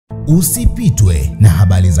Usipitwe na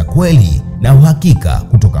habari za kweli na uhakika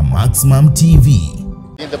kutoka Maximum TV.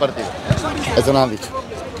 Siguiente partido. Eso no han dicho.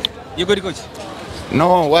 You good, coach?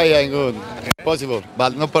 No, why I'm good? Possible,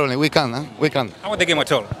 but no problem. We can, huh? We can. How about the game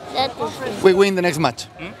at all? We win the next match.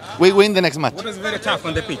 We win the next match. What is very tough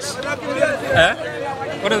on the pitch?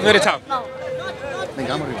 What is very tough?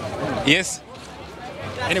 Yes.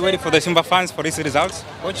 Anyway, for the Simba fans for these results,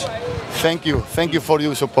 coach? Thank you for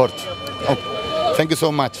your support. Oh, thank you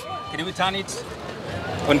so much. Can we turn it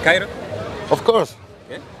on Cairo? Of course.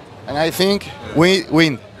 Okay. And I think we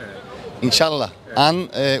win, inshallah. And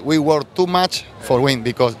we work too much for win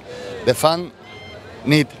because the fan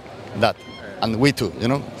need that, and we too, you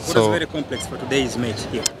know. What is very complex for today's match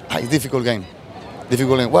here? It's difficult game.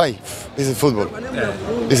 Difficult game. Why? This is football.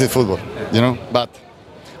 This is football, you know. But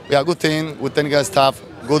we are a good team, good technical staff,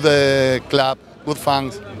 good club, good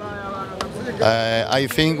fans. I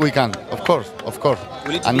think we can, of course.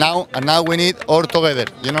 And now we need all together,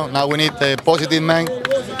 you know. Now we need a positive man,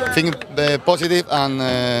 think positive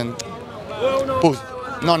and push,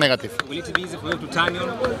 not negative. Will it be easy for you to turn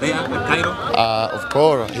on there at Cairo? Of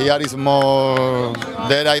course, here is more.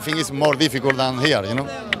 There I think it's more difficult than here, you know.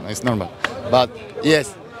 It's normal. But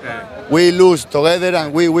yes, we lose together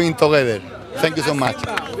and we win together. Thank you so much.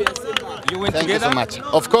 You win Thank together? you so much.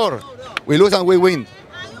 Of course, we lose and we win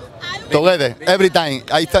together every time.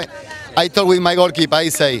 I talk with my goalkeeper. I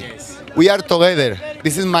say, we are together.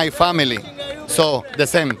 This is my family. So the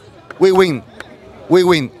same. We win. We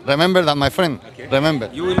win. Remember that, my friend. Okay. Remember.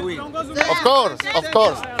 You will win. Of course.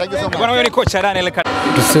 Thank you so much. Bwana wewe ni kocha Daniel.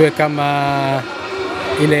 Tusiwe kama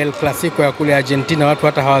ile El Clasico ya kule Argentina, watu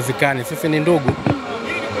hata hawazikani. Sisi ni ndugu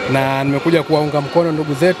na nimekuja kuwaunga mkono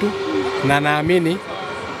ndugu zetu, na naamini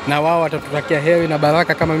na wao watatutakia heri na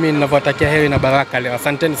baraka kama mimi ninavyowatakia heri na baraka leo.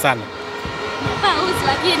 Asanteni sana.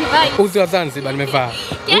 Uzi wa Zanzibar nimevaa.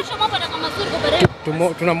 Kesho mambo yatakuwa mazuri kwa Baraka.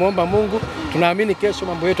 Tunamuomba Mungu, tunaamini kesho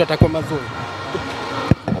mambo yetu yatakuwa mazuri.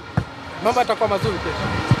 Mambo yatakuwa mazuri kesho.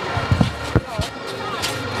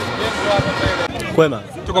 Kwema.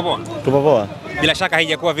 Tuko poa. Tupo poa. Bila shaka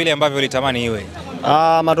haijakuwa vile ambavyo ulitamani iwe.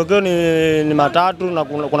 Matokeo ni matatu, na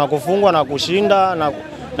kuna kufungwa na kushinda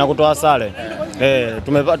na kutoa sare.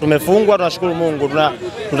 Tumefungwa, tunashukuru Mungu.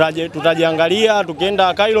 Tutajiangalia,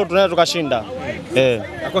 tukienda Cairo tunaweza tukashinda.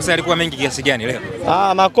 Makosa yalikuwa mengi kiasi gani leo?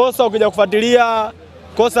 Makosa ukija kufuatilia,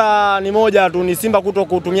 kosa ni moja tu, ni Simba kuto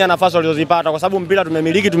kutumia nafasi walizozipata, kwa sababu mpira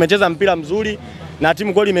tumemiliki, tumecheza mpira mzuri na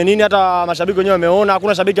timu kweli imenini. Hata mashabiki wenyewe wameona,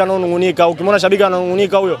 hakuna shabiki anonungunika. Ukimwona shabiki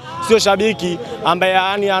anonungunika, huyo sio shabiki ambaye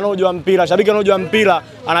yani anojua mpira. Shabiki anojua mpira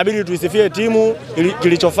anabidi tuisifie timu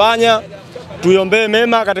kilichofanya, tuiombee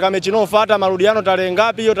mema katika mechi inayofuata. Marudiano tarehe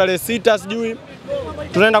ngapi hiyo? Tarehe 6 sijui.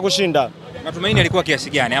 Tunaenda kushinda. Matumaini yalikuwa kiasi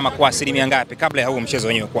gani ama kwa asilimia ngapi kabla ya huu mchezo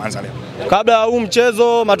wenyewe kuanza leo? Kabla ya huu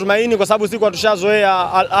mchezo matumaini, kwa sababu siku tushazoea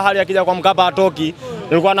Ahali akija kwa Mkapa atoki.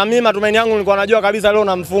 Nilikuwa na mimi matumaini yangu, nilikuwa najua kabisa leo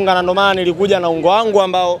namfunga, na ndio maana nilikuja na ungo wangu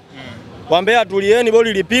ambao waambia tulieni,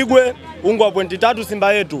 boli lipigwe, ungo wa pointi 3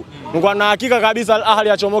 Simba yetu. Nilikuwa na hakika kabisa Ahali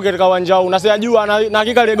achomoke katika uwanja huu. Na sijajua na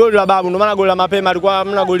hakika ile goli la babu, ndio maana goli la mapema alikuwa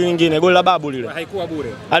hamna goli lingine. Goli la babu lile haikuwa bure.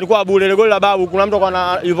 Alikuwa bure ile goli la babu. Kuna mtu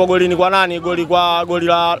kwa yupo golini kwa nani? Goli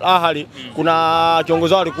la Ahali. Kuna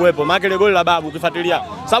kiongozi wao alikuwepo. Maana ile goli la babu ukifuatilia.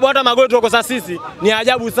 Sababu hata magoli tukosa sisi ni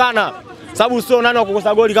ajabu sana. Sababu sio nani wa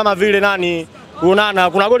kukosa goli kama vile nani?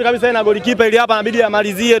 Kuna goli kabisa na goli kipa ili hapa inabidi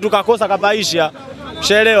amalizie, tukakosa kapaisha.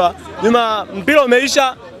 Ushaelewa? Nyuma mpira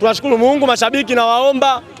umeisha, tunashukuru Mungu. Mashabiki na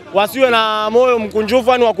waomba wasiwe na moyo mkunjufu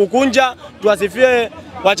wa kukunja, tuwasifie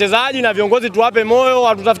wachezaji na viongozi, tuwape moyo,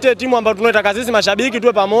 watutafutie timu ambayo tunaitaka sisi. Mashabiki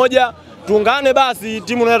tuwe pamoja, tuungane, basi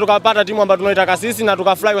timu tunaweza tukapata timu ambayo tunaitaka sisi na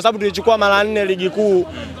tukafurahi, kwa sababu tulichukua mara 4 ligi kuu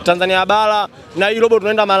Tanzania bara, na hii robo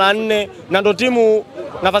tunaenda mara 4, na ndio timu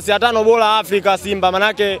nafasi ya 5 bora Afrika Simba.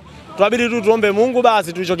 Manake tunabidi tu tuombe Mungu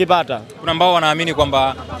basi tulichokipata. Kuna ambao wanaamini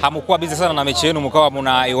kwamba hamkuwa busy sana na mechi yenu, mkawa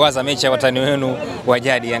mnaiwaza mechi ya watani wenu wa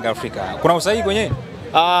jadi Yanga Afrika. Kuna usahihi kwenye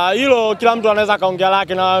hilo? Kila mtu anaweza kaongea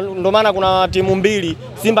lake, na ndio maana kuna timu mbili,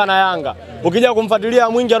 Simba na Yanga. Ukija kumfuatilia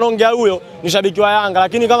mwingi anaongea huyo ni shabiki wa Yanga,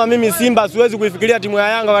 lakini kama mimi Simba siwezi kuifikiria timu ya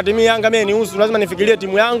Yanga, wakati mimi Yanga mimi ni usu, lazima nifikirie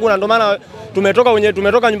timu yangu. Na ndio maana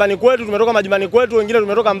tumetoka nyumbani kwetu, tumetoka majumbani kwetu, wengine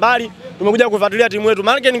tumetoka mbali, tumekuja kufuatilia timu yetu.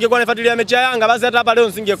 Maana ningekuwa nifuatilia mechi ya Yanga basi hata hapa leo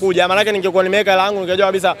nisingekuja, maana ningekuwa nimeweka hela yangu, ningejua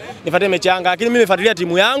kabisa nifuatilie mechi ya Yanga. Lakini mimi nifuatilia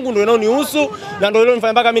timu yangu, ndio inayonihusu na ndio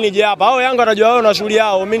iliyonifanya mpaka mimi nije hapa. Hao Yanga watajua wao na shughuli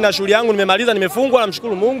yao, mimi na shughuli yangu nimemaliza, nimefungwa,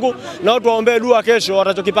 namshukuru Mungu, na watu waombee dua kesho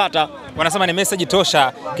watachokipata. Wanasema ni message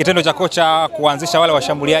tosha kitendo cha kocha kuanzisha wale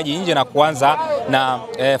washambuliaji nje na kuanza na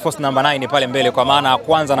force number 9 pale mbele, kwa maana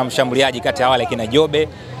kwanza na mshambuliaji kati ya wale kina Jobe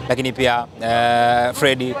lakini pia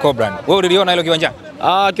Freddy Cobran. Wewe uliona hilo kiwanjani?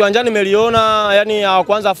 Kiwanjani nimeliona, yani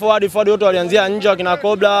kwanza forward wote walianzia nje, wakina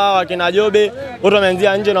Kobla, wakina Jobe, wote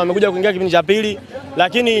wameanzia nje na wamekuja kuingia kipindi cha pili.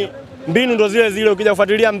 Lakini mbinu ndo zile zile, ukija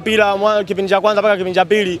kufuatilia mpira kipindi cha kwanza mpaka kipindi cha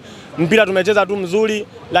pili, mpira tumecheza tu mzuri,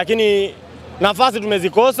 lakini nafasi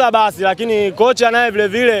tumezikosa basi. Lakini kocha naye vile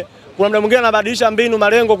vile kuna muda mwingine anabadilisha mbinu,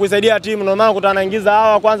 malengo kuisaidia timu, ndio maana kutana anaingiza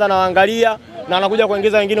hawa kwanza na waangalia na anakuja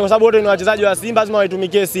kuingiza wengine, kwa sababu wote ni wachezaji wa Simba, lazima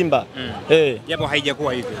waitumikie Simba. Japo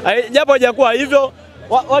haijakuwa hivyo. Japo haijakuwa hivyo,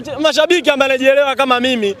 mashabiki ambao wanajielewa kama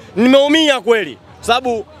mimi, nimeumia kweli.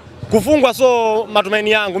 Sababu kufungwa so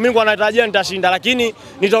matumaini yangu. Mimi kwa natarajia nitashinda, lakini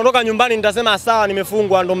nitaondoka nyumbani nitasema sawa,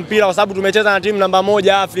 nimefungwa, ndo mpira, kwa sababu tumecheza na timu namba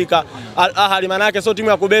 1 Afrika, Al-Ahli, maana yake sio timu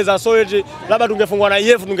ya kubeza. So eti labda tungefungwa na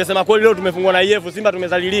IF tungesema kweli leo tumefungwa na IF, Simba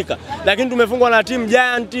tumezalilika. Lakini tumefungwa na timu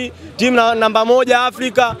giant, timu namba 1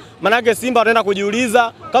 Afrika, maana yake Simba wataenda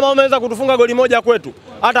kujiuliza kama wameweza kutufunga goli moja kwetu,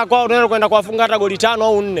 hata kwao tunaenda kwenda kuwafunga hata goli 5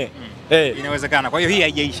 au 4. Inawezekana. Kwa hiyo hii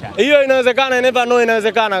haijaisha. Hiyo inawezekana, never know,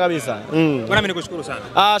 inawezekana kabisa. Bwana, mimi nikushukuru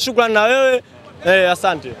sana. Shukrani na wewe.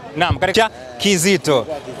 Asante. Naam, katika kizito.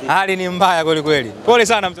 Hali ni mbaya kweli kweli. Pole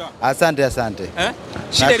sana mzee. Asante.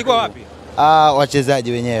 Shida ilikuwa wapi?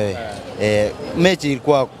 Wachezaji wenyewe. Mechi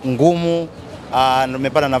ilikuwa ngumu.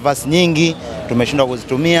 Tumepata nafasi nyingi, tumeshindwa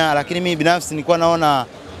kuzitumia, lakini mimi binafsi nilikuwa naona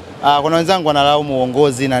kuna wenzangu wanalaumu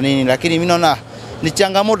uongozi na nini, lakini mimi naona ni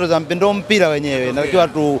changamoto za mpira wenyewe. Natakiwa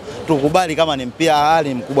tukubali kama ni mpira,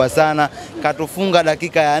 hali mkubwa sana. Katufunga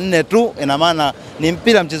dakika ya 4 tu, ina maana ni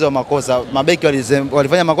mpira, mchezo wa makosa. Mabeki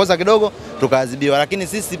walifanya makosa kidogo tukaadhibiwa, lakini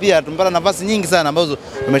sisi pia tumepata nafasi nyingi sana ambazo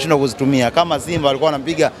tumeshindwa kuzitumia. Kama Simba walikuwa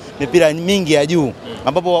wanapiga mipira mingi ya juu,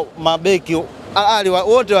 ambapo mabeki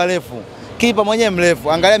wote warefu, kipa mwenyewe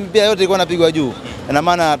mrefu, angalia mipira yote ilikuwa inapigwa juu. Ina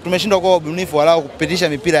maana tumeshindwa kwa ubunifu walao kupitisha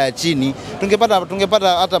mipira ya chini, tungepata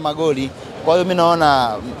hata magoli. Kwa hiyo mimi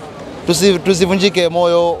naona tusivunjike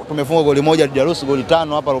moyo. Tumefunga goli moja, tujaruhusu goli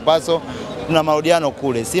 5 hapa Lupaso. Tuna marudiano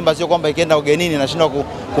kule. Simba sio kwamba ikienda ugenini inashindwa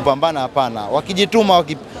kupambana, hapana. Wakijituma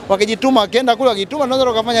wakienda kule, wakijituma tunaweza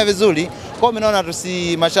tukafanya vizuri. Kwa hiyo mimi naona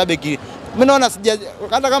mashabiki, mimi naona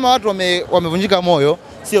hata kama watu wamevunjika moyo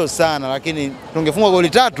sio sana, lakini tungefunga goli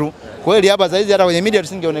 3 kweli hapa saizi hata kwenye media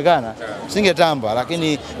tusingeonekana, tusingetamba,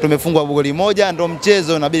 lakini tumefungwa goli moja, ndio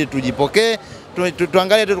mchezo, inabidi tujipokee.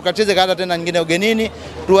 Tuangalie tu tukacheze hata tena nyingine ugenini,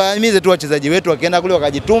 tuwahimize tu wachezaji wetu wakienda kule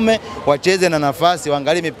wakajitume, wacheze na nafasi,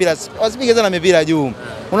 waangalie mipira, wasipige sana mipira juu.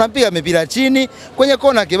 Unapiga mipira chini kwenye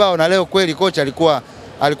kona kibao, na leo kweli kocha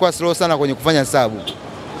alikuwa slow sana kwenye kufanya sabu.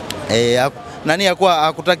 Nani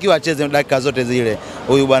hakutakiwa acheze dakika zote zile.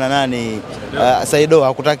 Huyu bwana Saido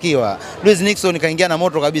hakutakiwa. Luis Nixon kaingia na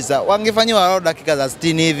moto kabisa. Wangefanywa dakika za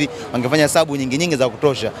 60 hivi, wangefanya sabu nyingi za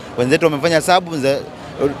kutosha. Wenzetu wamefanya sabu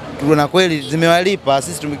na kweli zimewalipa.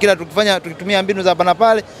 Sisi tukitumia mbinu za hapa na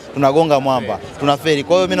pale tunagonga mwamba, tunafeli.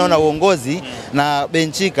 Kwa hiyo mimi naona uongozi na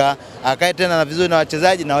benchika akae tena na vizuri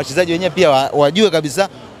na wachezaji wenyewe pia wajue kabisa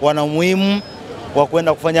wana umuhimu wa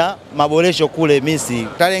kwenda kufanya maboresho kule Misri.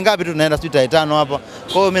 Tarehe ngapi tu tunaenda, tarehe 5 hapa.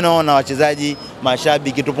 Kwa hiyo mimi naona wachezaji,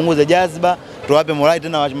 mashabiki tupunguze jazba, tuwape morali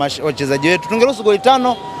tena wachezaji wetu. Tungeruhusu goli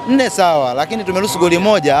 5-4 sawa, lakini tumeruhusu goli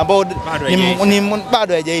moja ambao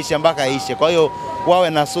bado haijaisha mpaka aishe. Kwa hiyo wawe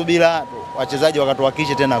na subira, wachezaji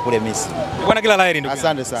wakatuhakikishe tena kule Misri. Bwana, kila laheri ndugu.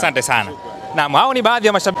 Asante sana. Asante sana. Naam, hao ni baadhi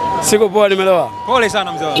ya mashabiki. Siko poa, nimeloa. Pole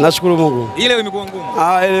sana mzee wangu. Nashukuru Mungu. Ile imekuwa ngumu.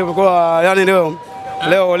 Ile imekuwa yani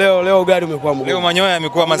leo ugali umekuwa mgumu. Leo manyoya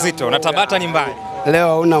yamekuwa mazito na Tabata ni mbaya. Leo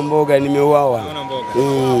hauna mboga, nimeuawa. Hauna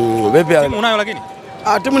mboga. Vipi? Timu unayo lakini?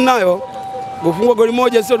 Timu ninayo. Kufungwa goli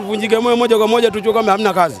moja sio tuvunjike moyo moja kwa moja tuchukue kama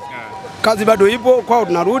hamna kazi. Kazi bado ipo, kwao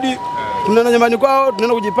tunarudi. Tunaenda nyumbani kwao,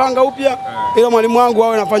 tunaenda kujipanga upya. Ila mwalimu wangu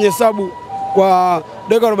awe anafanya hesabu kwa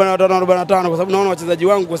dakika 45 kwa sababu naona wachezaji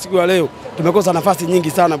wangu kwa siku ya leo tumekosa nafasi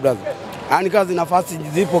nyingi sana brother. Yaani kazi nafasi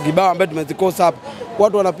zipo kibao ambazo tumezikosa hapa.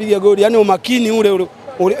 Watu wanapiga goli, yani umakini ule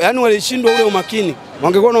yani walishindwa ule umakini.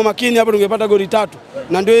 Wangekuwa na umakini hapa tungepata goli 3.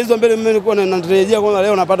 Na ndio hizo mbele mimi nilikuwa natarajia kwamba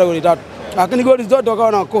leo napata goli 3. Lakini goli zote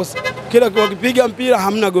wakawa nakosa. Kila wakipiga mpira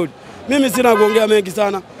hamna goli. Mimi sina kuongea mengi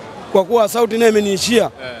sana kwa kuwa sauti naye imeniishia.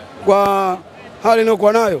 Kwa hali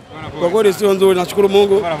niliyokuwa nayo kwa kweli sio nzuri. Nashukuru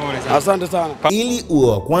Mungu. Asante sana. Ili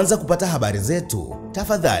uwe wa kwanza kupata habari zetu,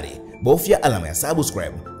 tafadhali bofya alama ya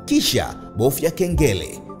subscribe kisha bofya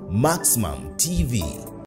kengele. Maximum TV.